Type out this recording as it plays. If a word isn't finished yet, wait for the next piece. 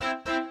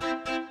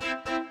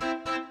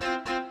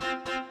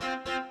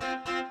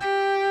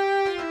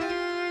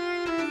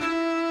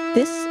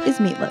This is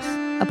Meatless,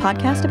 a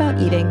podcast about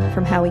eating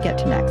from how we get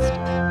to next.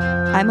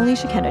 I'm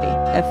Alicia Kennedy,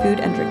 a food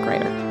and drink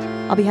writer.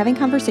 I'll be having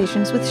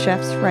conversations with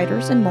chefs,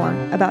 writers, and more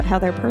about how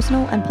their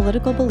personal and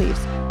political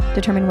beliefs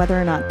determine whether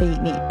or not they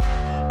eat meat.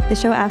 The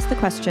show asks the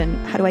question,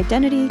 how do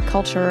identity,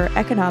 culture,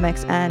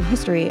 economics, and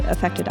history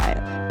affect a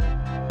diet?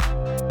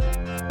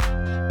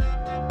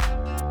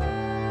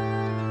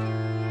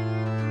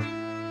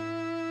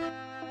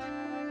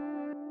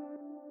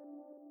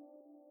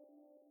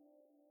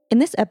 In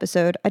this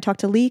episode, I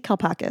talked to Lee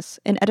Kalpakis,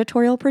 an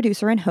editorial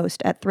producer and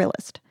host at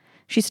Thrillist.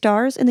 She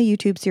stars in the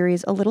YouTube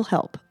series A Little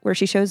Help, where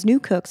she shows new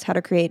cooks how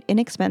to create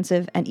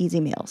inexpensive and easy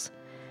meals.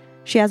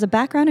 She has a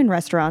background in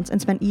restaurants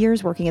and spent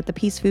years working at the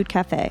Peace Food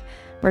Cafe,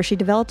 where she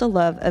developed a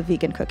love of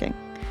vegan cooking.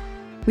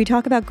 We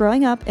talk about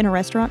growing up in a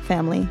restaurant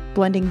family,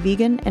 blending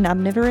vegan and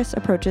omnivorous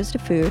approaches to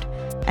food,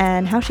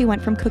 and how she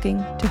went from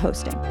cooking to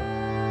hosting.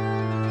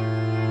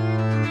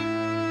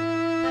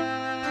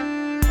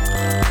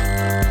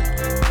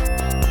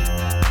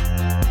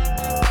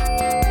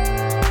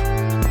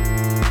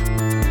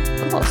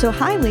 So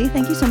hi, Lee.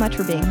 Thank you so much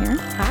for being here.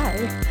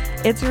 Hi.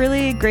 It's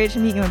really great to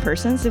meet you in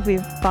person since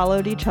we've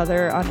followed each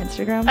other on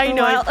Instagram for I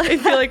know. a while. I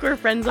feel like we're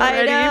friends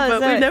already,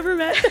 but we've never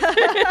met.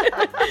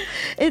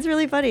 It's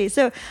really funny.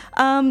 So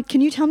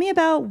can you tell me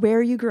about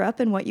where you grew up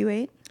and what you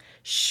ate?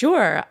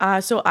 Sure.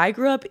 So I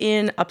grew up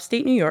in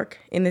upstate New York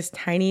in this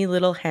tiny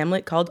little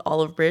hamlet called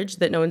Olive Bridge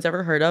that no one's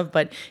ever heard of,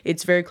 but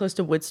it's very close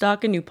to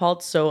Woodstock and New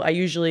Paltz. So I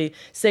usually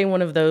say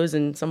one of those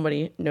and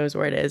somebody knows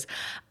where it is.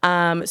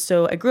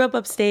 So I grew up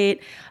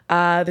upstate.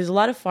 There's a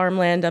lot of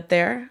farmland up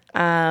there.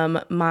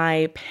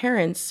 My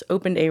parents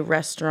opened a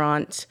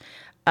restaurant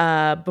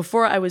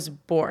before I was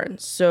born.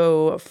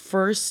 So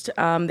first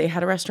they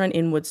had a restaurant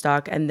in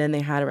Woodstock and then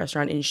they had a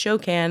restaurant in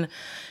Shokan.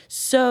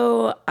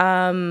 So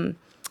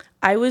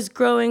I was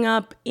growing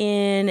up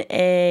in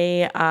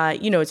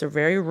it's a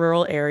very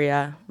rural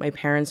area. My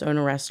parents own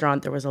a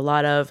restaurant.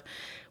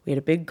 we had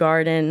a big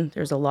garden.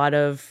 There's a lot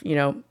of,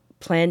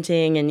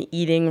 planting and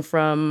eating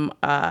from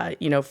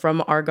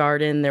our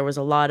garden. There was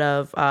a lot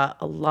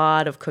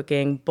of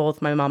cooking,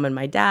 both my mom and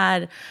my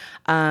dad.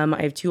 I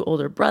have two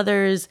older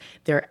brothers.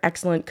 They're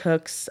excellent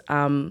cooks.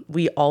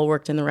 We all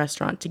worked in the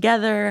restaurant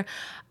together.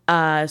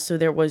 So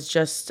there was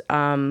just,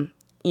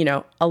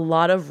 a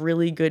lot of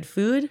really good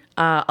food,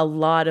 a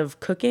lot of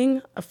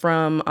cooking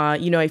from,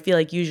 I feel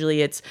like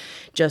usually it's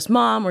just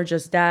mom or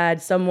just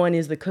dad. Someone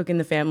is the cook in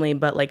the family,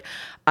 but like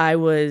I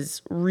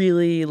was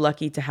really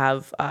lucky to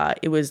have,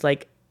 it was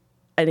like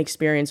an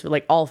experience where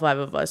like all five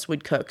of us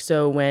would cook.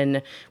 So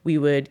when we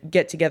would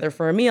get together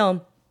for a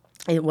meal,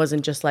 it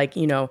wasn't just like,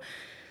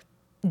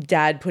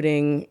 dad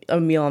putting a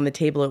meal on the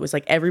table. It was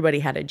like everybody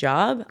had a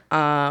job,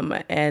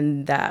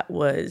 and that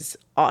was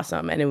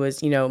awesome. And it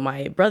was,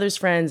 my brother's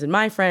friends and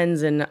my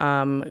friends, and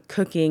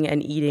cooking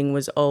and eating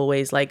was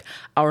always like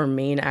our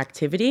main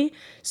activity.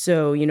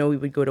 So, we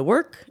would go to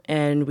work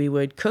and we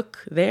would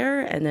cook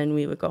there, and then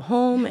we would go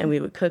home and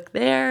we would cook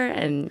there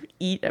and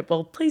eat at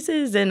both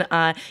places. And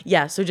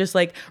so just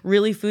like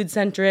really food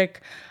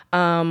centric,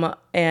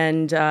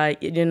 and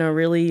in a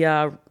really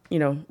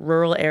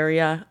rural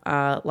area,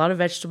 a lot of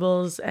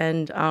vegetables,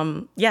 and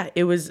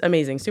it was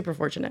amazing. Super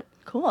fortunate.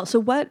 Cool. So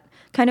what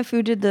kind of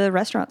food did the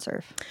restaurant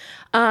serve?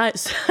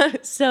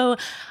 So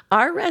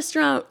our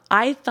restaurant,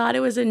 I thought it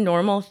was a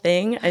normal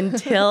thing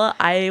until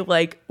I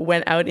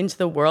went out into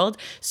the world.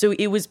 So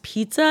it was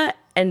pizza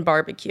and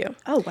barbecue.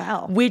 Oh,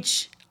 wow.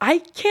 Which I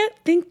can't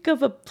think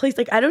of a place,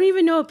 I don't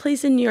even know a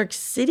place in New York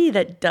City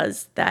that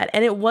does that.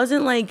 And it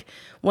wasn't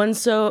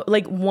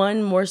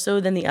one more so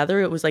than the other.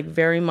 It was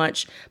very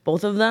much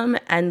both of them.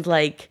 And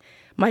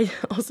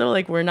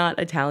we're not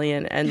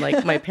Italian, and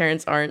my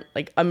parents aren't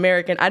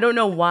American. I don't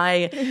know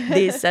why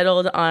they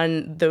settled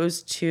on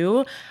those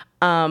two.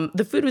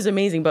 The food was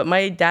amazing, but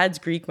my dad's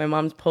Greek, my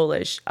mom's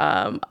Polish.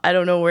 I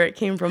don't know where it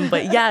came from,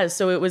 but yeah,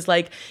 so it was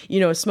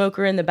a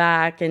smoker in the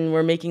back, and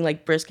we're making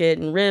brisket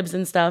and ribs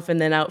and stuff.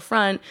 And then out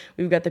front,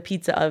 we've got the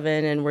pizza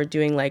oven, and we're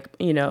doing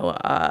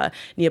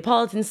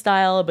Neapolitan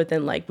style, but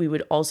then we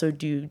would also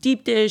do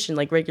deep dish and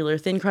regular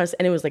thin crust.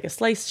 And it was a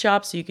slice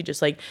shop, so you could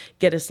just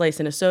get a slice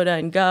and a soda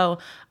and go.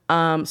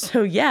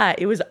 So yeah,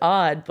 it was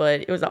odd, but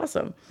it was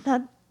awesome.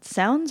 That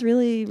sounds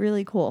really,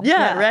 really cool.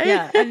 Yeah, right?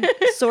 Yeah, and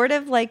sort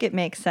of it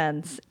makes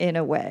sense in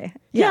a way.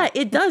 Yeah,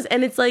 it does.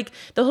 And it's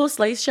the whole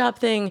slice shop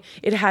thing,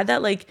 it had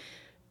that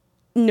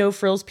no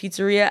frills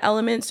pizzeria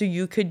element, so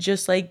you could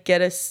just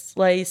get a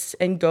slice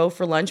and go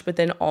for lunch, but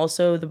then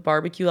also the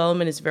barbecue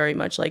element is very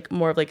much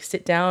more of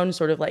sit down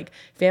sort of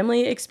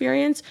family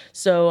experience.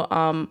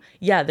 So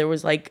there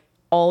was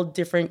all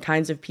different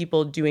kinds of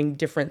people doing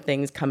different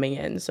things coming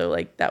in. So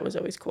that was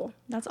always cool.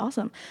 That's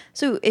awesome.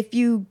 So if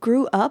you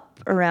grew up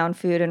around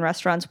food and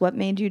restaurants, what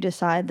made you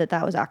decide that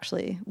that was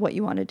actually what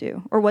you want to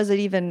do? Or was it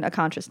even a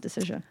conscious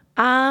decision?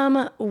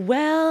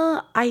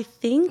 Well, I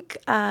think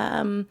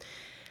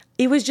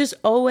it was just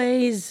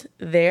always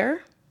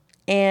there.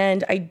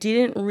 And I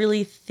didn't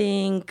really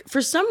think,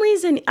 for some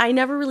reason, I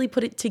never really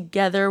put it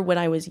together when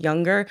I was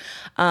younger,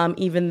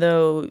 even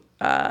though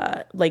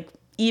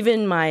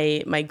even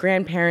my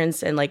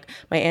grandparents and like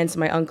my aunts and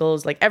my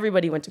uncles, like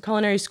everybody went to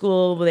culinary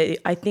school.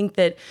 I think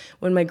that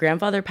when my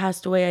grandfather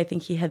passed away, I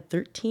think he had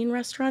 13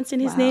 restaurants in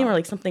his name or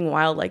like something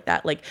wild like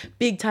that, like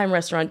big time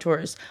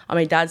restaurateurs on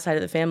my dad's side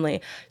of the family.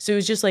 So it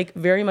was just like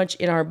very much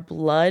in our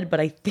blood.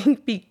 But I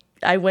think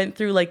I went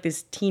through like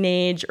this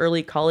teenage,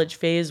 early college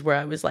phase where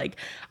I was like,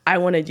 I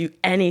want to do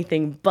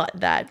anything but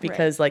that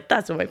because like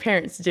that's what my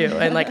parents do.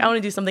 And like, I want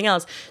to do something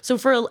else. So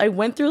I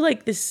went through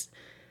like this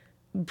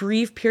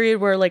brief period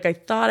where like I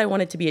thought I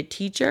wanted to be a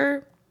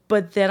teacher,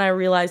 but then I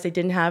realized I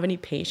didn't have any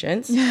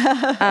patience.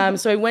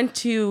 So I went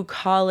to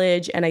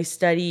college and I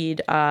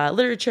studied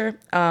literature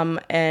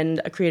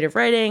and creative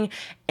writing.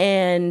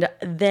 And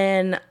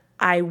then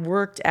I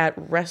worked at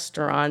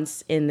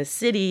restaurants in the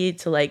city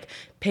to like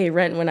pay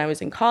rent when I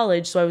was in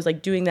college. So I was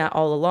like doing that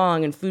all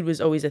along, and food was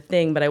always a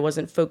thing, but I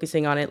wasn't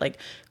focusing on it like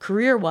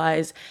career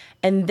wise.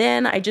 And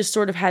then I just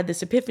sort of had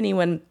this epiphany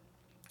when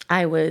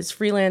I was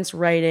freelance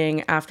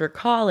writing after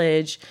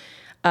college.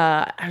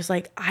 I was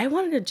like, I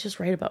wanted to just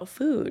write about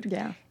food.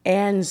 Yeah.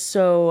 And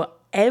so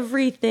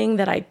everything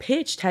that I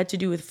pitched had to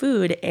do with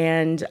food.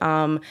 And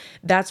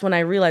that's when I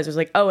realized, I was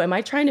like, oh, am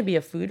I trying to be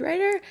a food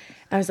writer? And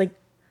I was like,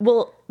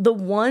 well, the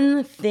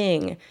one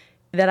thing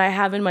that I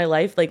have in my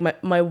life, like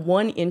my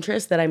one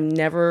interest that I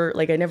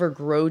never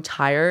grow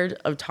tired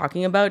of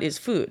talking about is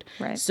food.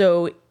 Right.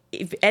 So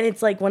and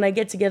it's like when I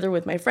get together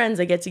with my friends,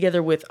 I get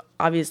together with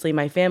obviously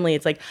my family.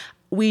 It's like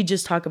we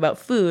just talk about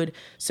food.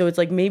 So it's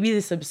like maybe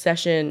this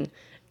obsession,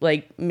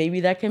 like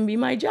maybe that can be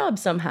my job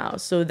somehow.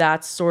 So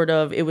that's sort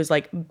of, it was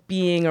like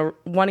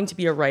wanting to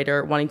be a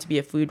writer, wanting to be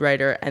a food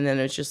writer. And then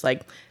it's just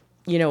like,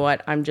 you know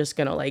what, I'm just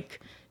going to like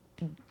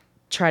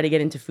try to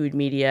get into food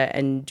media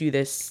and do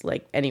this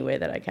like any way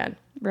that I can.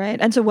 Right.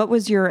 And so what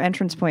was your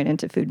entrance point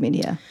into food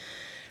media?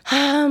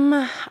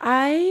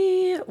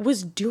 I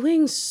was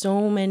doing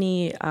so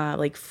many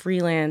like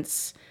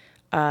freelance,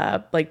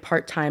 like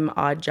part-time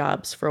odd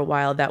jobs for a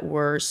while that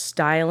were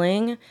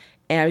styling.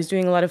 And I was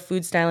doing a lot of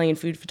food styling and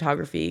food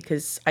photography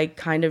because I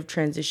kind of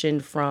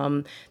transitioned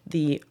from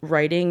the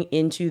writing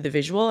into the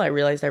visual. I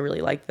realized I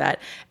really liked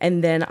that.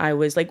 And then I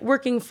was like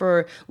working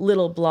for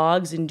little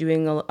blogs and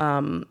doing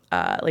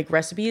like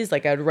recipes.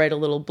 Like I'd write a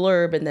little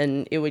blurb and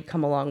then it would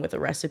come along with a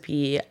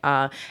recipe.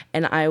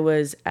 And I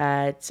was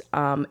at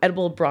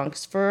Edible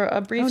Bronx for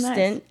a brief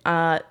stint.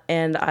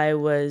 And I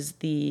was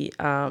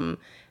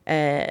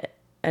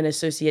an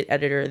associate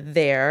editor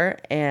there,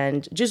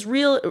 and just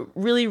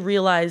really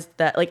realized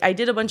that like I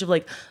did a bunch of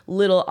like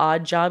little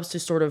odd jobs to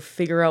sort of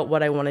figure out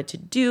what I wanted to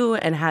do,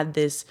 and had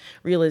this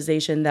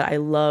realization that I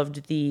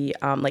loved the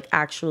like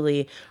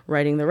actually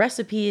writing the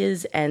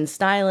recipes and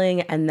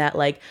styling, and that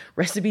like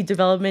recipe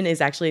development is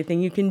actually a thing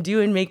you can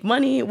do and make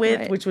money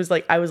with, which was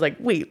like, I was like,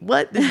 wait,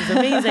 what? This is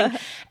amazing.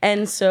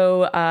 And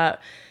so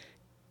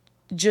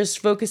just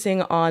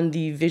focusing on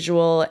the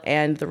visual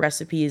and the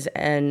recipes,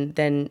 and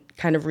then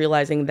kind of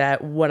realizing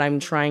that what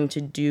I'm trying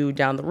to do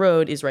down the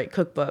road is write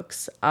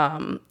cookbooks.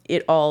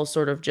 It all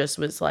sort of just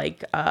was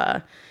like,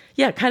 kind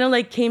of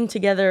like came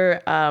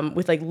together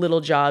with like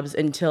little jobs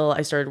until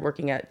I started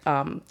working at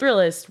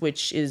Thrillist,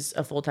 which is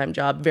a full-time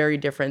job, very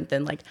different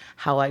than like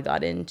how I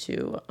got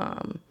into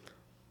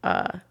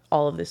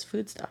all of this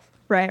food stuff.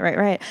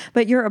 Right.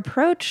 But your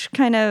approach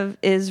kind of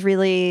is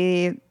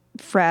really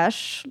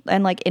fresh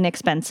and like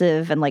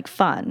inexpensive and like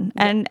fun,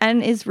 and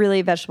is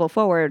really vegetable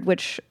forward,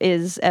 which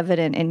is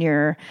evident in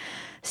your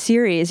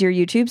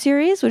YouTube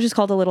series, which is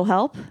called A Little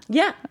Help.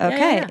 Yeah.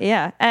 Okay.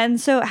 Yeah.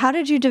 And so how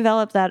did you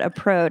develop that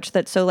approach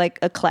that's so like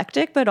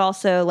eclectic, but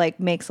also like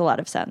makes a lot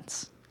of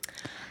sense?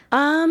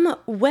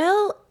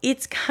 Well,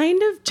 it's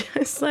kind of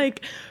just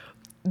like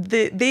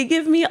they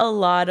give me a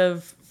lot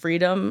of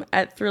freedom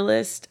at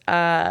Thrillist,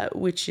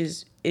 which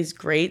is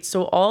great.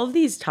 So all of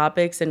these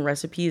topics and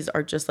recipes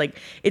are just like,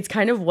 it's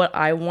kind of what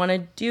I want to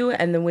do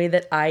and the way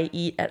that I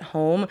eat at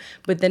home.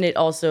 But then it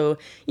also,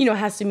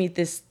 has to meet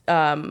this,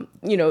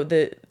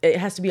 it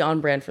has to be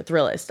on brand for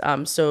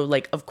Thrillist. So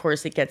like, of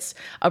course it gets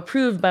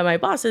approved by my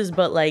bosses,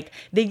 but like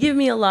they give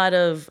me a lot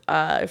of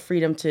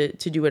freedom to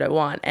do what I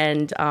want.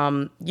 And,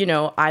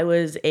 I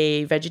was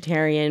a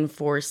vegetarian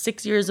for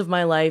 6 years of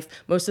my life.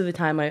 Most of the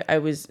time I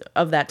was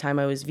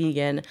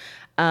vegan.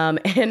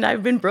 And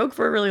I've been broke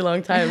for a really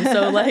long time.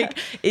 So like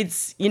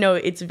it's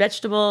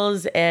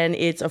vegetables and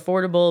it's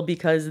affordable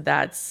because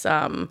that's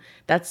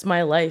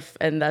my life,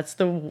 and that's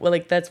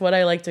what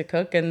I like to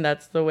cook, and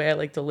that's the way I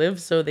like to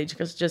live. So they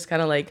just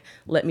kind of like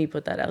let me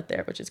put that out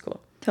there, which is cool.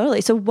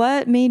 Totally. So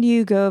what made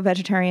you go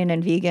vegetarian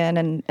and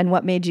vegan, and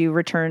what made you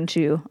return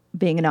to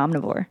being an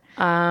omnivore?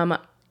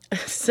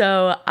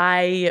 So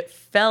I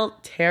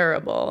felt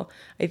terrible.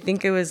 I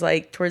think it was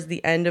like towards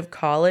the end of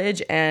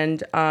college,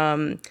 and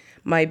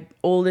my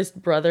oldest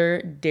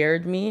brother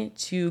dared me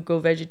to go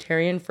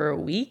vegetarian for a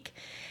week.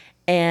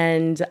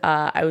 And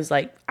I was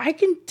like, I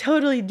can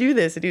totally do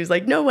this. And he was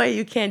like, no way,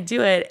 you can't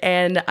do it.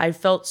 And I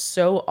felt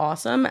so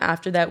awesome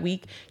after that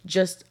week,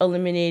 just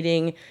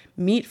eliminating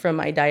meat from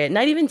my diet,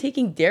 not even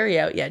taking dairy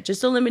out yet,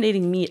 just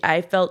eliminating meat.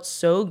 I felt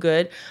so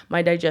good.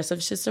 My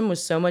digestive system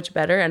was so much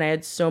better, and I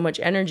had so much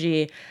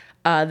energy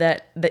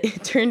that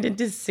it turned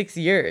into 6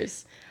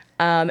 years.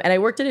 And I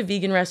worked at a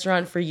vegan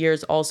restaurant for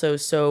years also.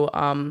 So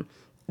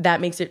that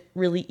makes it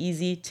really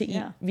easy to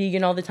eat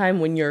vegan all the time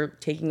when you're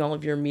taking all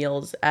of your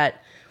meals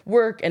at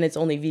work and it's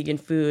only vegan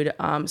food.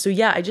 So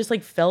yeah, I just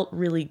like felt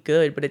really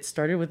good, but it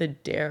started with a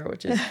dare,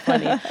 which is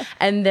funny.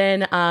 And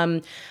then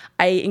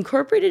I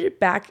incorporated it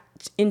back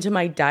into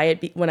my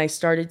diet when I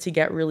started to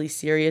get really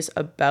serious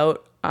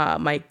about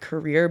my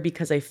career,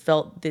 because I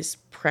felt this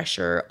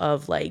pressure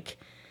of like,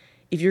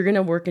 if you're going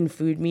to work in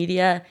food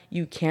media,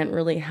 you can't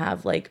really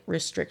have like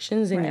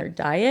restrictions in your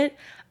diet.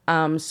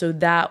 So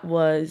that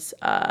was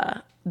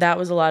a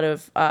lot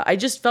of, I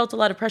just felt a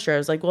lot of pressure. I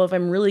was like, well, if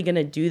I'm really going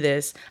to do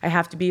this, I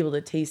have to be able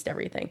to taste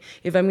everything.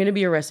 If I'm going to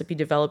be a recipe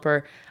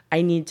developer,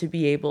 I need to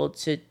be able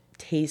to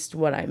taste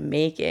what I'm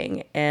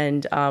making.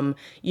 And,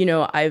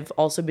 I've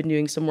also been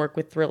doing some work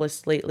with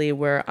Thrillist lately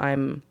where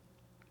I'm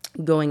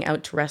going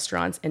out to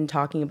restaurants and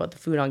talking about the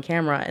food on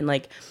camera, and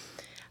like,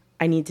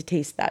 I need to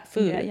taste that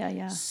food.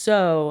 Yeah.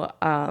 So,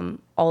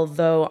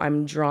 although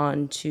I'm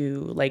drawn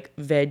to like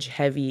veg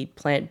heavy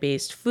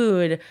plant-based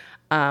food,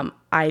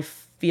 I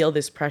feel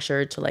this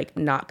pressure to like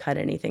not cut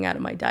anything out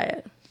of my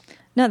diet.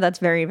 No, that's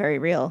very, very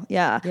real.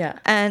 Yeah. Yeah.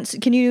 And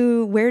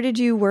so where did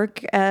you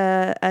work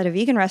at a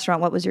vegan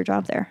restaurant? What was your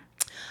job there?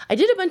 I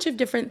did a bunch of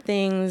different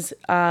things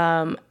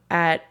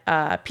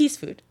at Peace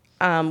Food.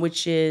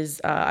 Which is,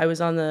 I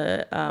was on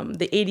the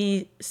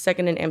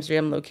 82nd and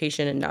Amsterdam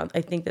location, and now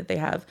I think that they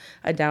have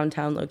a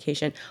downtown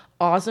location.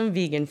 Awesome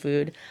vegan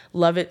food.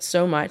 Love it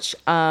so much.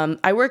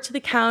 I worked the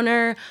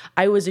counter.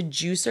 I was a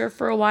juicer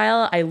for a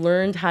while. I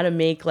learned how to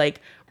make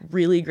like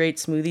really great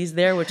smoothies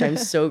there, which I'm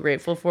so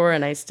grateful for,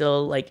 and I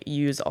still like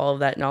use all of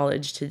that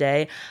knowledge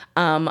today.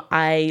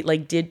 I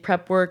like did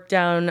prep work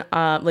down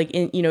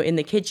in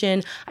the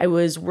kitchen. I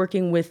was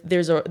working with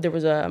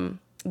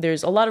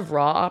there's a lot of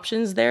raw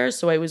options there.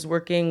 So I was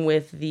working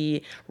with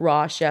the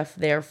raw chef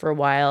there for a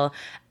while,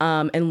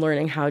 and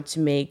learning how to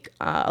make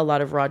a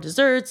lot of raw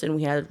desserts. And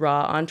we had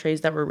raw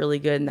entrees that were really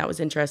good, and that was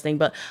interesting.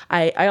 But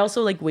I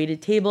also like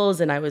waited tables,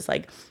 and I was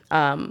like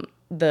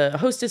the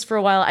hostess for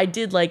a while. I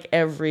did like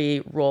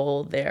every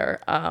role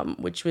there,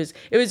 it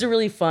was a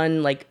really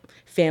fun, like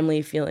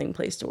family feeling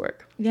place to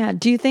work. Yeah.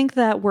 Do you think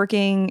that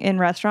working in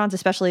restaurants,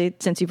 especially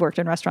since you've worked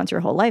in restaurants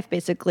your whole life,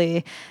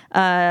 basically,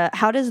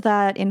 how does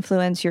that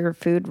influence your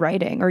food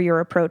writing or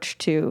your approach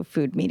to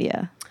food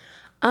media?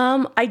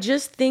 I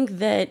just think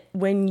that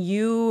when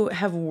you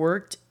have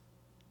worked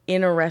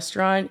in a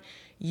restaurant,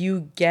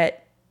 you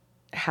get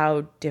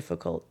how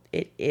difficult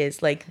it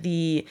is. Like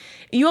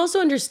you also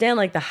understand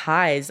like the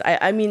highs.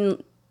 I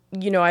mean,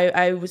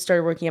 I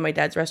started working at my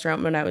dad's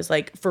restaurant when I was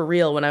like, for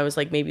real, when I was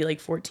like maybe like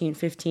 14,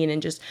 15,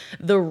 and just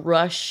the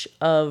rush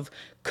of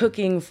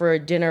cooking for a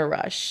dinner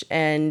rush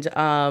and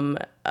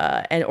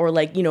or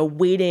like,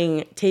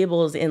 waiting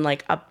tables in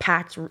like a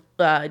packed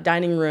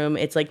dining room.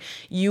 It's like,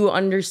 you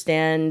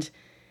understand,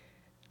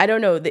 I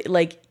don't know,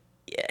 like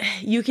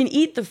you can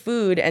eat the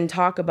food and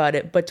talk about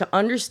it, but to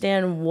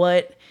understand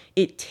what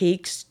it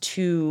takes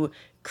to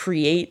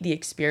create the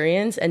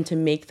experience and to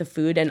make the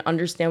food and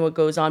understand what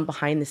goes on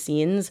behind the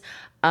scenes,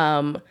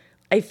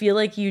 I feel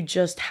like you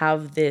just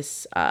have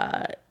this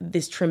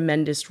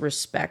tremendous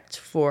respect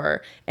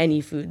for any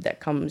food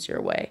that comes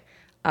your way,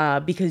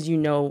 because you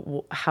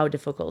know how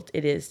difficult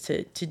it is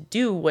to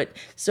do what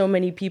so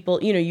many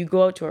people, you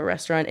go out to a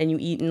restaurant and you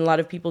eat, and a lot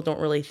of people don't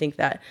really think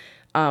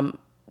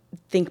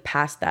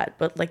past that,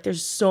 but like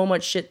there's so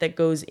much shit that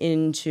goes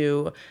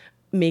into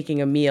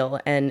making a meal,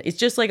 and it's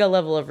just like a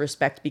level of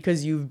respect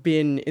because you've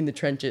been in the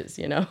trenches,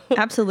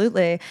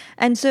 Absolutely.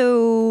 And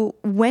so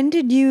when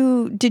did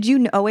you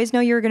always know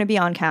you were going to be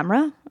on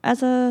camera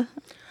as a...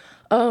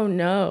 Oh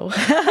no.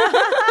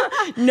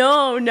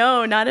 No,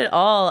 not at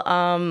all.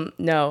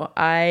 No,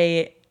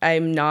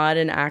 I'm not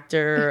an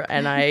actor,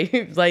 and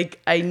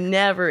I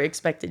never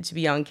expected to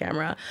be on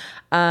camera.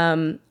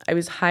 I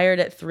was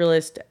hired at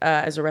Thrillist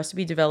as a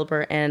recipe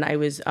developer, and I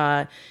was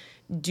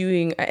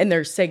and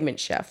their segment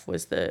chef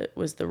was the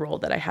role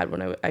that I had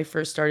when I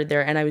first started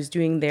there, and I was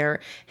doing their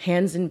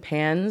hands and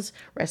pans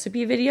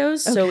recipe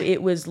videos. Okay. So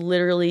it was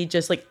literally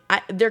just like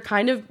they're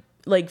kind of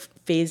like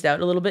phased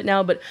out a little bit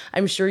now, but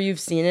I'm sure you've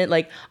seen it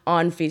like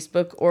on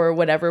Facebook or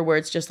whatever, where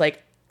it's just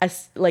like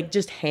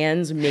just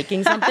hands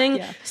making something.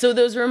 Yeah. So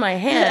those were my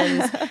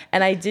hands,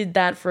 and I did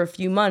that for a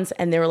few months,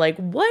 and they were like,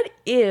 "What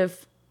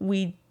if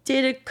we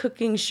did a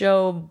cooking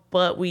show,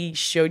 but we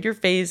showed your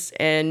face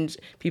and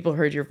people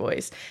heard your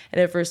voice?"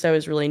 And at first I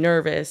was really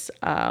nervous.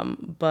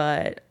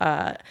 But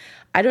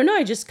I don't know.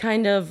 I just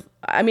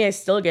I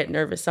still get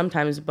nervous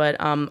sometimes, but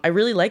I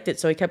really liked it.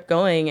 So I kept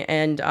going.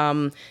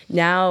 And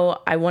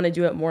now I want to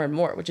do it more and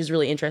more, which is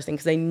really interesting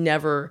because I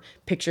never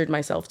pictured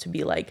myself to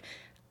be like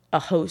a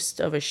host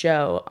of a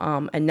show.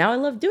 And now I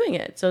love doing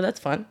it. So that's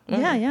fun.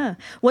 Yeah.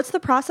 What's the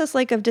process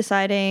like of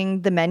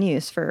deciding the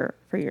menus for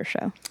your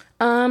show?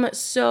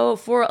 So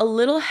for a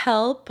little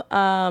help,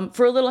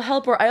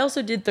 or I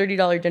also did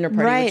 $30 dinner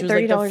party, Right, which was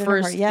like the $30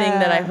 first dinner party. thing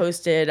that I Yeah.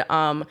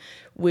 hosted,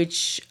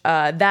 which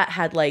that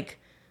had like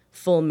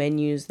full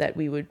menus that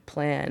we would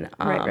plan.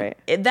 Right.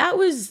 That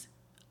was,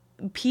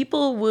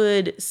 people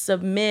would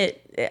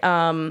submit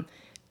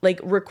like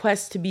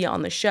requests to be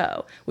on the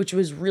show, which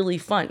was really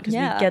fun because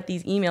Yeah. we get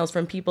these emails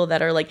from people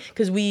that are like,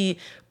 because we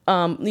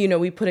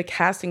put a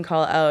casting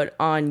call out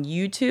on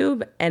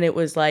YouTube, and it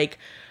was like,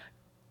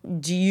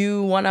 do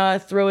you want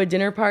to throw a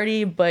dinner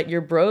party but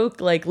you're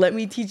broke? Like, let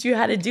me teach you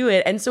how to do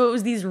it. And so it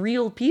was these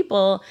real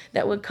people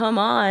that would come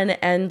on,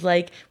 and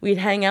like we'd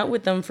hang out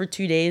with them for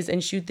 2 days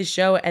and shoot the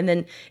show. And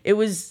then it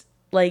was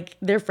like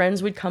their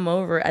friends would come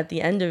over at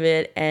the end of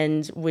it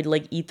and would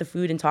like eat the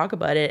food and talk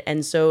about it.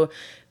 And so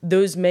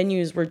those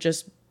menus were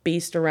just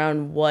based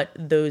around what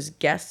those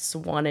guests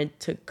wanted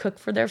to cook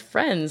for their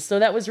friends. So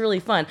that was really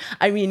fun.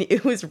 I mean,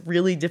 it was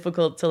really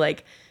difficult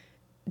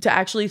to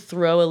actually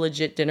throw a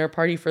legit dinner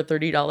party for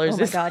 $30. Oh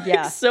my God,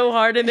 yeah. So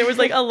hard. And there was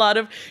like a lot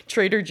of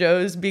Trader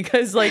Joe's,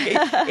 because like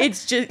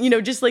it's just,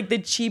 just like the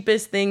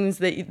cheapest things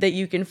that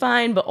you can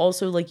find, but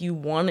also like you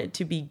want it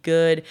to be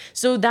good.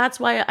 So that's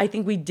why I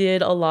think we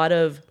did a lot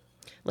of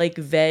like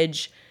veg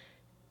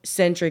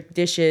centric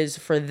dishes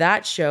for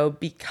that show,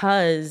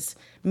 because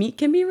meat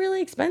can be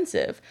really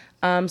expensive.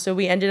 So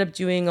we ended up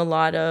doing a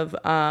lot of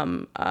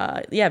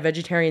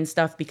vegetarian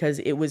stuff because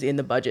it was in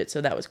the budget. So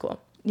that was cool.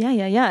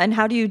 Yeah. And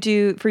how do you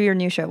do for your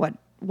new show?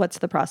 What's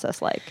the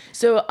process like?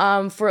 So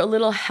for a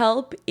little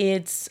help,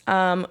 it's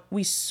I'm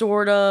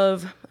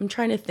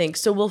trying to think.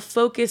 So we'll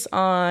focus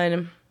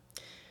on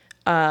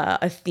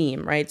a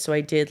theme, right? So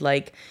I did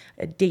like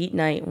a date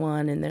night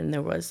one, and then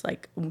there was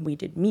like, we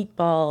did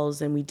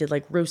meatballs, and we did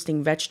like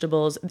roasting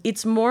vegetables.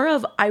 It's more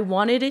of, I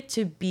wanted it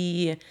to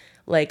be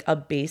like a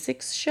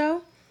basics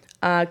show,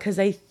 because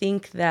I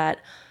think that,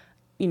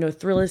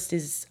 Thrillist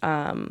is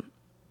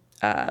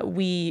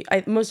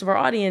most of our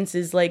audience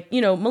is like,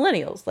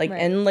 millennials, like,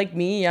 Right. And like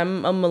me,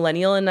 I'm a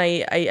millennial, and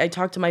I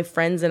talk to my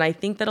friends, and I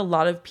think that a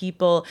lot of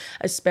people,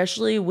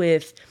 especially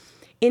with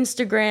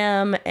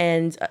Instagram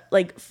and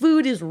like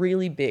food is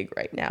really big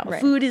right now. Right.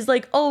 Food is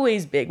like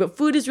always big, but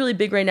food is really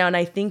big right now. And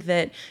I think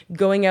that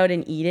going out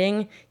and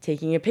eating,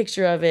 taking a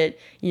picture of it,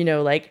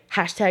 like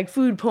hashtag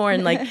food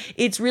porn, like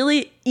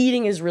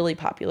eating is really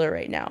popular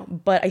right now.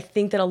 But I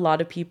think that a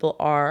lot of people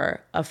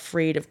are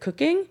afraid of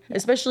cooking,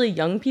 especially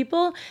young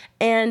people.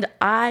 And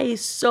I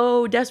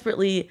so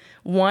desperately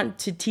want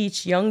to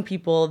teach young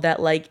people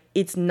that like,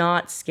 it's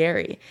not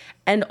scary.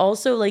 And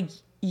also like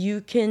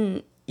you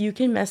can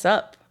mess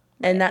up.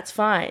 And that's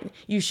fine.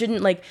 You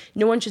shouldn't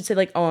no one should say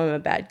like, oh, I'm a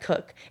bad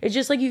cook. It's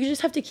just like, you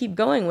just have to keep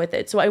going with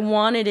it. So I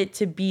wanted it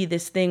to be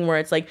this thing where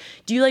it's like,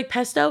 do you like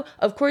pesto?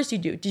 Of course you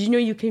do. Did you know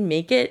you can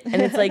make it?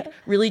 And it's like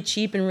really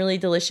cheap and really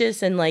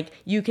delicious. And like,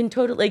 you can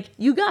totally,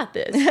 you got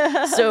this.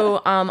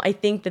 So I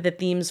think that the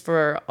themes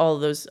for all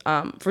those,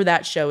 for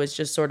that show is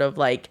just sort of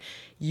like,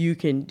 you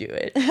can do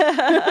it.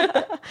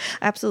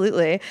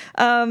 Absolutely.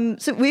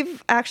 So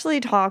we've actually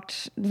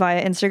talked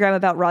via Instagram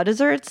about raw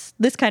desserts.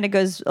 This kind of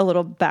goes a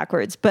little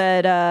backwards,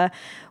 but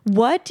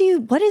what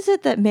is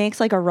it that makes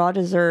like a raw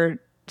dessert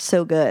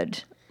so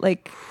good?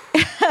 Like,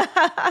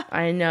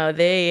 I know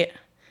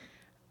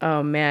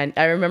oh man,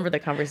 I remember the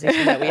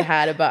conversation that we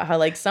had about how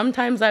like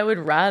sometimes I would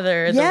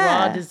rather the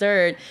raw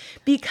dessert,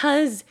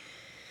 because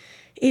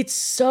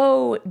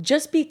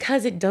just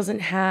because it doesn't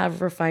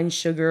have refined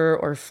sugar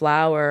or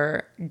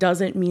flour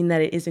doesn't mean that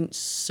it isn't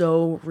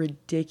so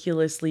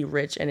ridiculously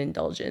rich and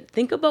indulgent.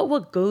 Think about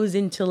what goes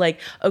into like,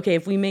 okay,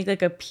 if we make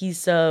like a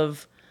piece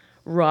of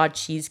raw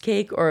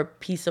cheesecake or a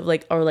piece of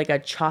like a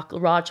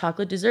raw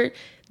chocolate dessert,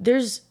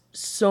 there's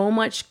so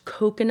much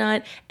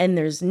coconut, and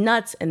there's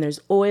nuts, and there's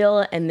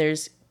oil, and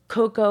there's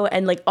cocoa,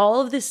 and like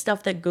all of this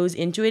stuff that goes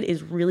into it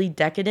is really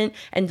decadent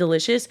and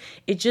delicious.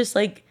 It just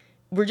like,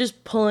 we're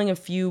just pulling a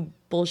few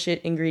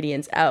bullshit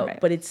ingredients out, right.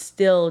 But it's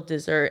still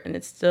dessert, and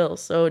it's still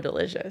so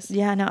delicious.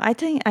 Yeah, no, I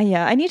think,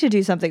 I need to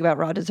do something about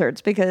raw desserts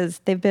because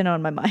they've been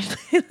on my mind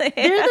lately.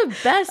 They're the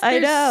best. I know.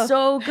 They're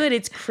so good.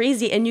 It's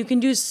crazy. And you can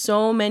do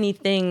so many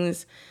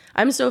things.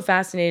 I'm so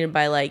fascinated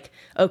by like,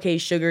 okay,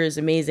 sugar is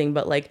amazing,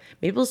 but like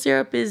maple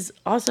syrup is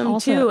awesome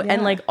Also, too. yeah.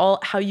 And like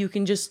how you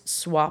can just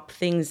swap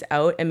things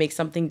out and make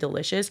something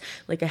delicious.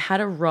 Like I had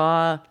a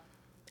raw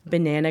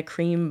banana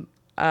cream,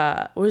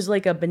 it was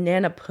like a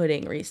banana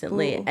pudding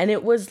recently. Ooh. And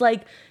it was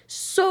like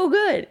so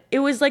good. It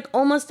was like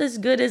almost as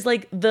good as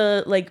like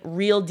the like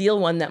real deal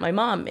one that my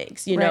mom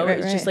makes, Right,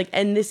 it's just like,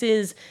 and this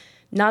is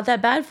not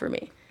that bad for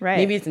me. Right.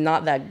 Maybe it's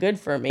not that good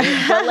for me,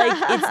 but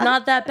like it's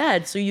not that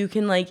bad. So you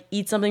can like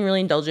eat something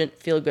really indulgent,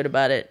 feel good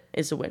about it.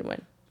 It's a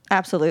win-win.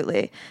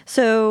 Absolutely.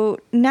 So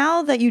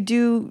now that you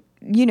do,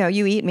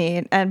 you eat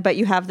meat, but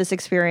you have this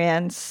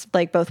experience,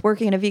 like both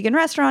working in a vegan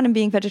restaurant and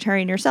being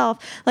vegetarian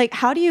yourself, like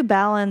how do you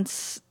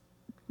balance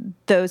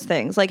those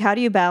things? Like how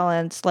do you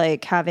balance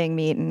like having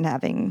meat and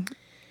having...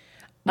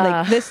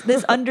 Like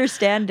this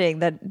understanding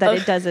that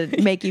it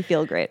doesn't make you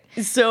feel great.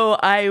 So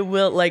I'm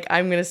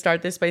going to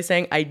start this by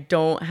saying I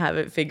don't have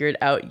it figured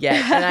out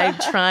yet. And I'm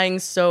trying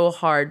so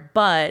hard.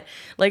 But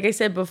like I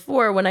said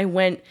before, when I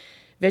went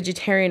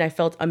vegetarian, I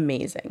felt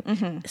amazing.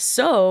 Mm-hmm.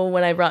 So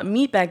when I brought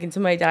meat back into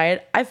my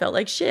diet, I felt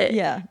like shit.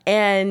 Yeah.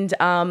 And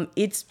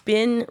it's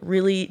been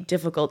really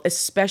difficult,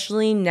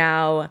 especially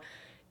now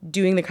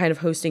doing the kind of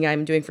hosting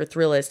I'm doing for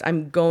Thrillist.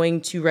 I'm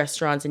going to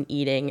restaurants and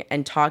eating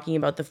and talking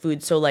about the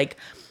food. So like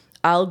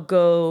I'll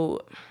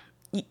go,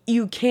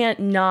 you can't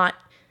not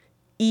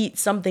eat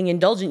something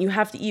indulgent. You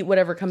have to eat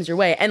whatever comes your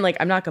way. And like,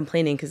 I'm not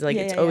complaining because like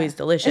it's always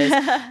delicious,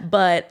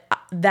 but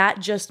that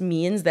just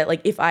means that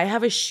like, if I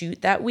have a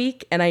shoot that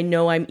week and I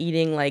know I'm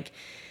eating like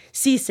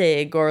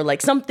sisig or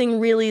like something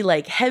really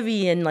like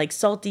heavy and like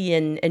salty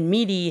and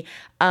meaty,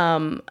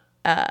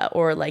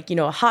 or like, you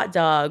know, a hot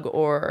dog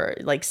or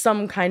like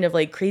some kind of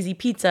like crazy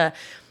pizza,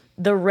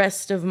 the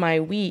rest of my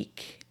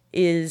week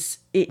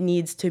it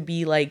needs to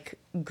be like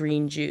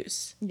green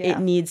juice. Yeah. It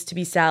needs to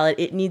be salad.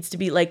 It needs to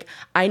be like,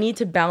 I need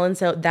to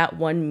balance out that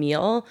one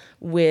meal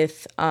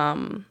with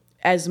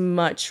as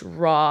much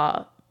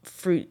raw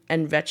fruit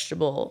and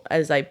vegetable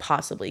as I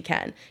possibly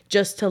can,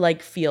 just to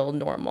like feel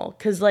normal.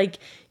 Cause like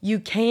you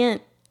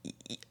can't,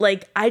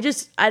 like, I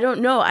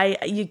don't know.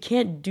 You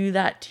can't do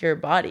that to your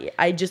body.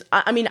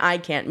 I mean, I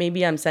can't,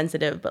 maybe I'm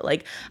sensitive, but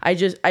like, I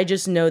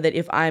just know that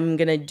if I'm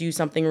going to do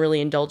something really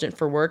indulgent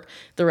for work,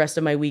 the rest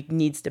of my week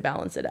needs to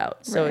balance it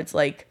out. So It's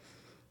like,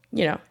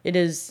 you know, it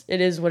is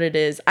what it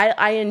is.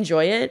 I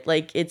enjoy it.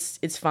 Like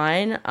it's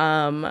fine.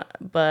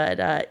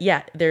 But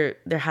yeah, there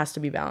has to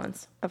be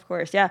balance. Of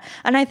course. Yeah.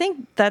 And I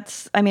think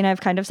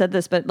I've kind of said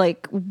this, but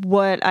like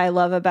what I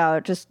love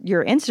about just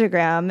your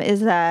Instagram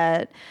is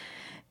that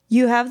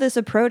you have this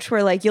approach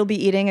where like you'll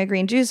be eating a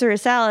green juice or a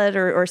salad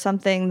or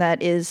something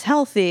that is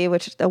healthy,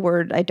 which a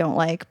word I don't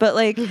like, but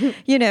like,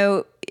 you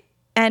know,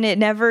 and it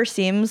never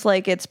seems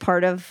like it's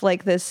part of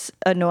like this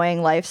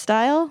annoying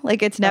lifestyle.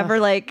 Like it's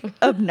never like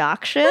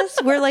obnoxious,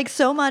 where like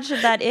so much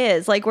of that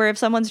is like, where if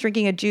someone's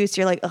drinking a juice,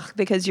 you're like, ugh,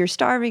 because you're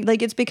starving.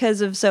 Like it's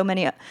because of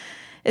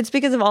it's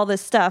because of all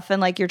this stuff.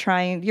 And like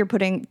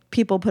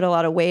people put a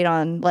lot of weight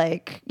on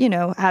like, you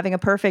know, having a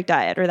perfect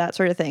diet or that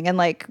sort of thing. And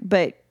like,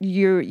 but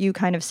you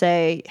kind of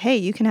say, hey,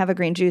 you can have a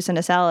green juice and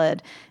a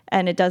salad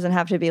and it doesn't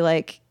have to be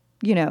like,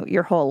 you know,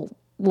 your whole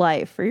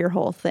life or your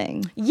whole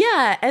thing.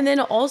 Yeah. And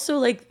then also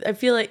like, I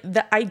feel like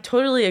that I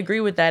totally agree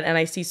with that. And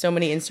I see so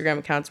many Instagram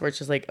accounts where it's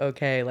just like,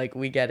 okay, like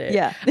we get it.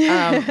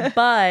 Yeah.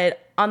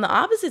 But on the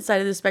opposite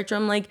side of the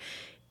spectrum, like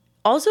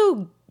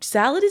also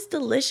salad is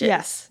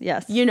delicious.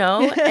 Yes. You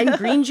know, and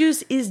green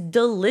juice is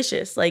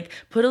delicious. Like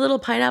put a little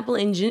pineapple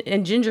and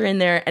ginger in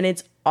there and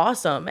it's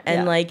awesome.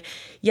 And like,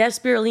 yes,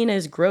 spirulina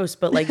is gross,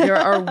 but like there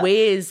are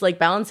ways like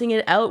balancing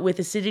it out with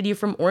acidity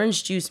from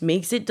orange juice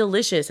makes it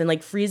delicious. And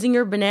like freezing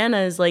your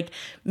bananas like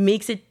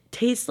makes it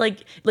taste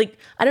like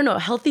I don't know,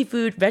 healthy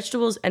food,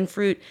 vegetables and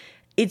fruit.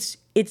 It's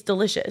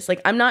delicious.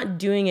 Like I'm not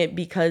doing it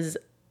because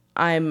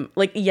I'm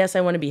like, yes,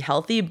 I want to be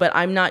healthy, but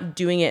I'm not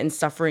doing it and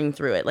suffering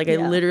through it. Like I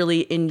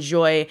literally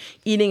enjoy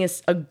eating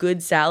a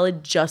good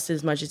salad just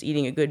as much as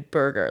eating a good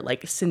burger,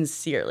 like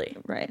sincerely.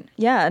 Right.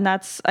 Yeah. And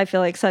I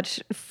feel like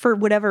for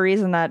whatever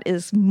reason, that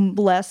is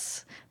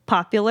less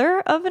popular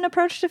of an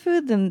approach to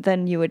food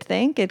than you would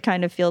think. It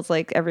kind of feels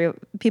like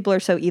people are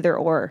so either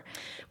or.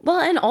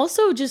 Well, and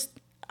also just,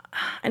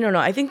 I don't know.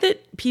 I think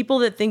that people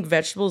that think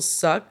vegetables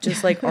suck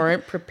just like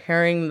aren't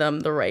preparing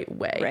them the right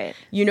way. Right.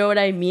 You know what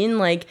I mean?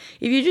 Like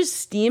if you just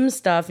steam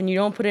stuff and you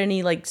don't put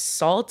any like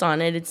salt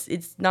on it,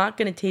 it's not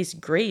going to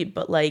taste great,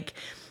 but like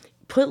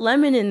put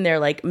lemon in there,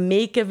 like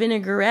make a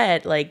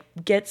vinaigrette, like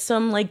get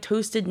some like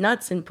toasted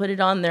nuts and put it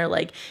on there.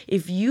 Like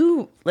if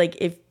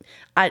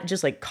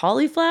just like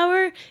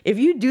cauliflower, if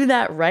you do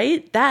that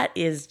right, that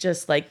is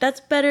just like,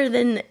 that's better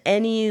than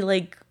any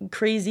like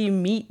crazy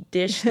meat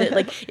dish that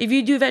like, if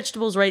you do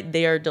vegetables right,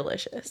 they are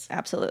delicious.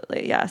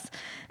 Absolutely. Yes.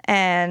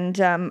 And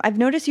I've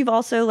noticed you've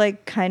also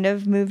like kind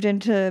of moved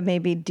into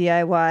maybe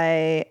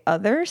DIY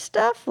other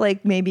stuff,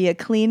 like maybe a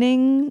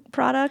cleaning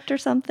product or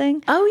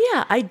something. Oh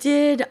yeah, I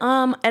did.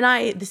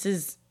 This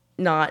is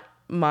not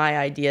my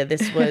idea.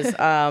 This was,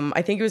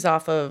 I think it was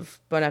off of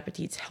Bon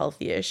Appetit's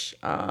Healthy-ish.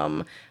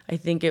 I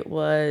think it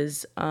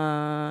was,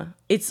 I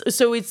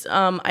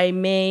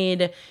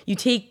made, you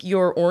take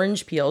your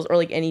orange peels or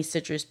like any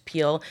citrus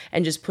peel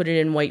and just put it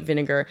in white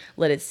vinegar,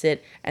 let it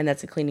sit, and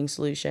that's a cleaning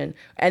solution.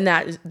 And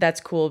that's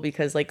cool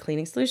because like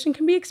cleaning solution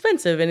can be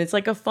expensive and it's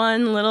like a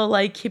fun little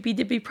like hippy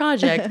dippy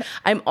project.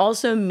 I'm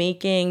also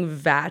making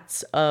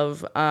vats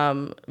of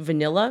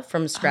vanilla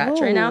from scratch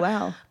right now.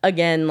 Wow.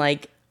 Again,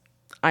 like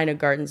Ina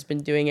Garten's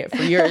been doing it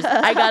for years.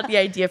 I got the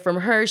idea from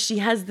her. She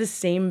has the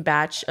same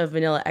batch of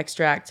vanilla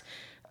extract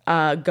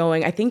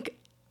going. I think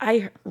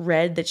I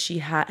read that she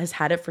has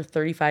had it for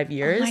 35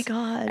 years. Oh my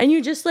God. And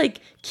you just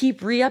like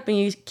keep re-upping,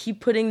 you keep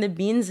putting the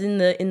beans in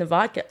the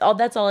vodka.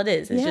 That's all it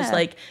is. It's just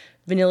like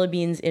vanilla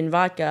beans in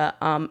vodka.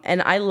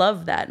 And I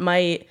love that.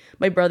 My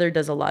brother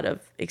does a lot of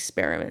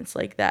experiments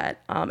like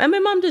that. And my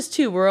mom does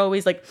too. We're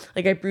always like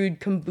I brewed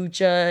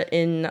kombucha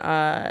in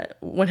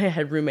when I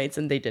had roommates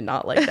and they did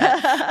not like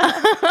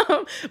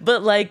that.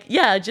 But like,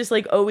 yeah, just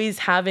like always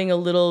having a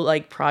little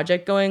like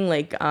project going.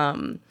 Like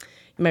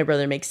my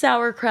brother makes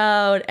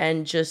sauerkraut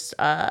and just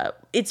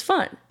it's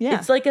fun. Yeah.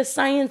 It's like a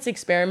science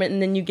experiment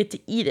and then you get to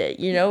eat it.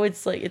 You know,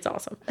 it's like, it's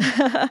awesome.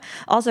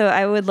 Also,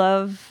 I would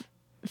love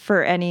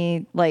for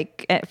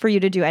you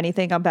to do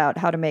anything about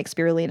how to make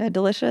spirulina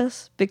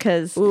delicious,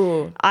 because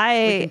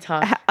I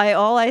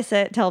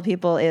tell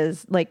people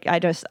is like, I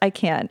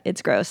can't,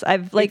 it's gross.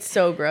 It's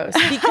so gross.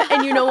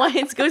 And you know why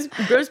it's gross?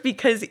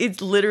 Because it's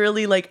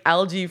literally like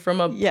algae from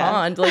a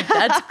pond. Like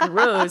that's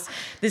gross.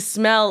 The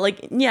smell,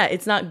 like, yeah,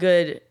 it's not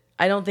good.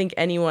 I don't think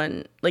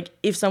anyone, like,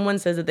 if someone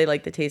says that they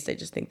like the taste, I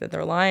just think that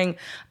they're lying.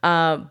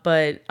 Yeah,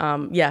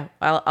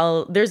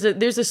 there's a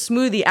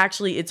smoothie.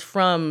 Actually, it's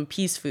from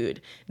Peace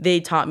Food. They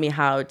taught me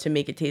how to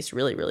make it taste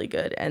really, really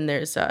good. And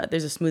there's a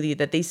smoothie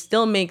that they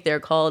still make there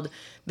called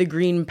the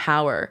Green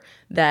Power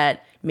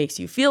that makes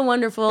you feel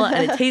wonderful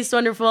and it tastes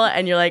wonderful.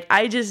 And you're like,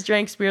 I just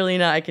drank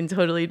spirulina. I can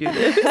totally do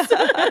this.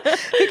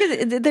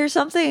 Because there's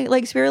something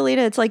like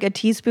spirulina, it's like a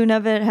teaspoon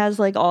of it has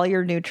like all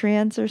your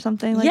nutrients or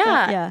something like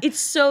that. Yeah, it's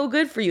so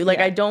good for you. Like,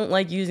 I don't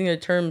like using the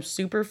term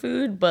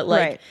superfood, but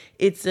like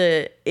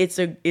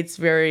it's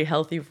very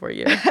healthy for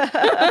you.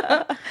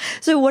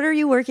 So what are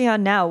you working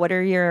on now? What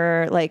are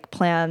your like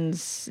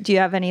plans? Do you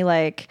have any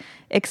like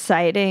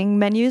exciting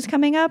menus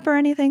coming up or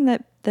anything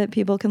that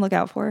people can look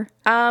out for?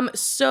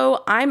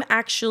 So I'm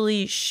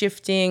actually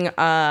shifting,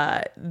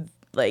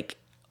 like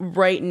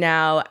right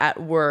now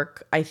at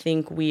work. I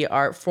think we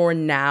are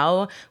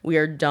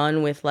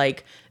done with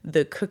like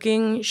the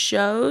cooking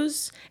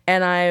shows,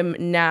 and I'm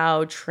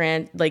now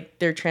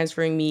they're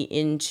transferring me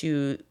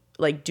into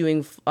like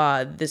doing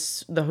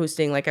the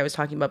hosting, like I was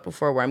talking about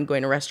before, where I'm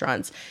going to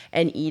restaurants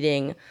and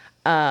eating,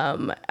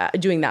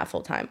 doing that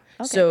full time.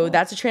 Okay, so cool.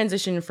 That's a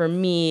transition for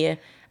me,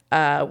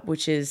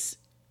 which is,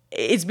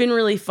 it's been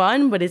really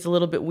fun, but it's a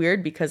little bit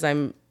weird because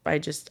I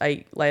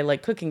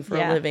like cooking for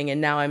a living, and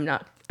now I'm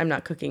not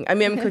cooking. I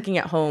mean, I'm cooking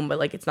at home, but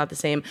like it's not the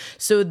same.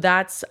 So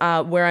that's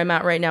where I'm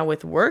at right now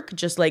with work,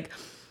 just like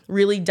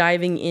really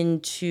diving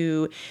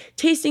into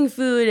tasting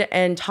food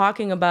and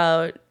talking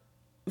about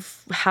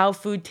how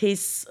food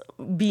tastes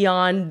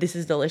beyond this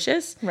is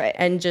delicious. Right.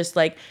 And just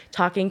like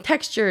talking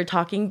texture,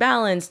 talking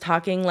balance,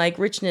 talking like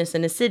richness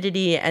and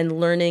acidity, and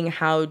learning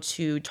how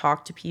to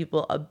talk to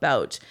people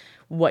about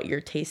what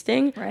you're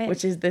tasting,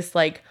 which is this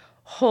like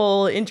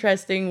whole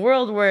interesting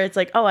world where it's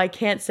like, oh, I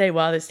can't say,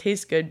 wow, this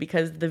tastes good,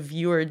 because the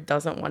viewer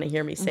doesn't want to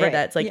hear me say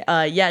that. It's like,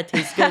 yeah, it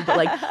tastes good, but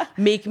like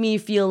make me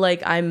feel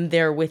like I'm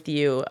there with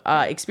you,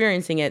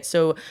 experiencing it.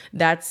 So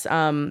that's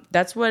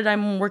what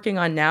I'm working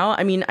on now.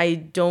 I mean, I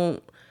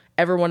don't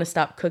ever want to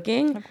stop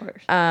cooking. Of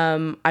course.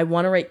 I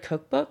want to write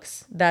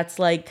cookbooks. That's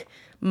like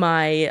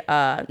my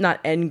not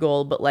end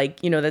goal, but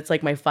like, you know, that's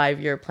like my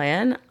 5-year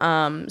plan.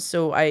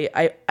 So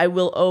I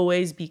will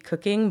always be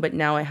cooking, but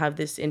now I have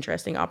this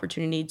interesting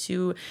opportunity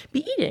to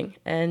be eating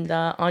and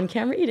on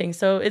camera eating.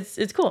 So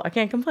it's cool. I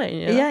can't complain.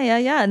 You know?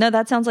 Yeah. No,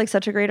 that sounds like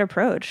such a great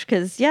approach,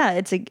 because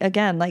it's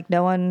again, like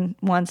no one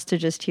wants to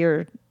just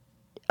hear,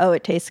 oh,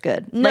 it tastes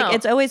good. No. Like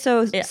it's always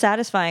so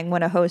satisfying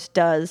when a host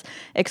does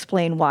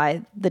explain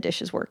why the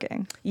dish is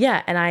working.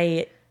 Yeah, and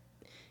I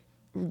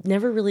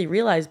never really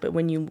realized, but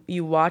when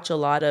you watch a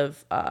lot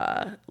of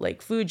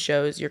like food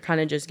shows, you're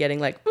kind of just getting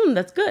like,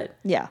 that's good.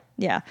 Yeah.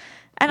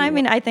 And I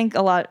mean, I think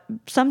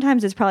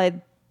sometimes it's probably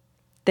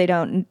they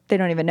don't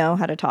even know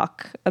how to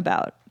talk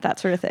about that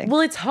sort of thing.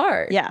 Well, it's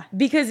hard. Yeah.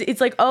 Because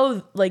it's like,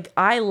 oh, like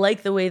I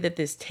like the way that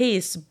this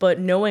tastes, but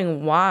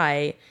knowing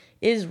why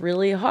is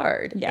really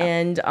hard. Yeah.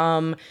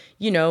 And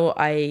you know,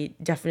 I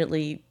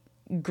definitely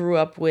grew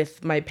up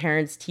with my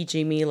parents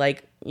teaching me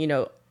like, you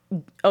know,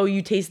 oh,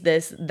 you taste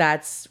this,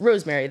 that's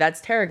rosemary, that's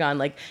tarragon.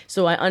 Like,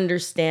 so I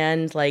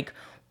understand like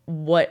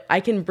what I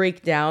can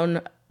break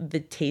down the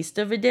taste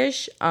of a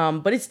dish.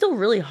 But it's still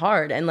really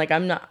hard. And like,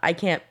 I'm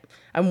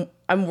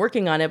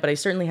working on it, but I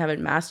certainly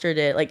haven't mastered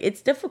it. Like,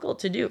 it's difficult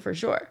to do for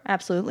sure.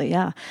 Absolutely.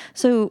 Yeah.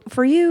 So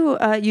for you,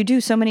 you do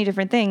so many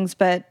different things,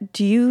 but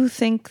do you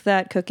think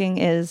that cooking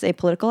is a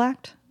political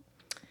act?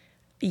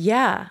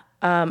 Yeah,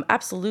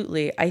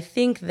 absolutely. I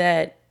think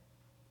that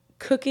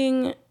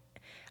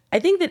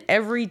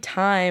every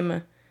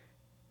time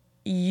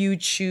you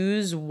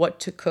choose what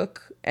to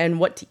cook and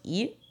what to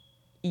eat,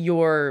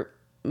 you're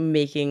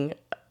making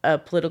a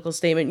political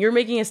statement. You're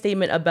making a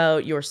statement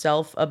about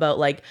yourself, about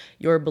like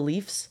your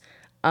beliefs.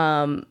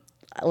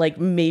 Like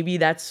maybe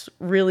that's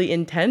really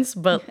intense,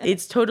 but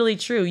it's totally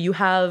true. You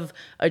have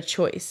a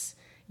choice.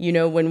 You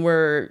know, when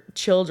we're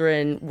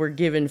children, we're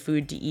given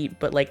food to eat,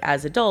 but like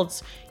as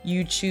adults,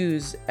 you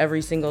choose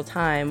every single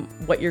time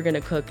what you're going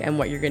to cook and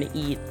what you're going to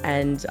eat.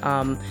 And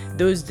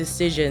those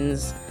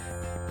decisions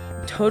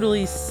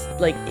totally,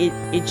 like,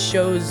 it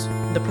shows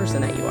the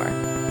person that you are.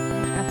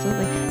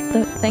 Absolutely.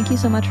 So thank you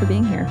so much for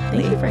being here.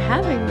 Thank you for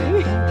having me.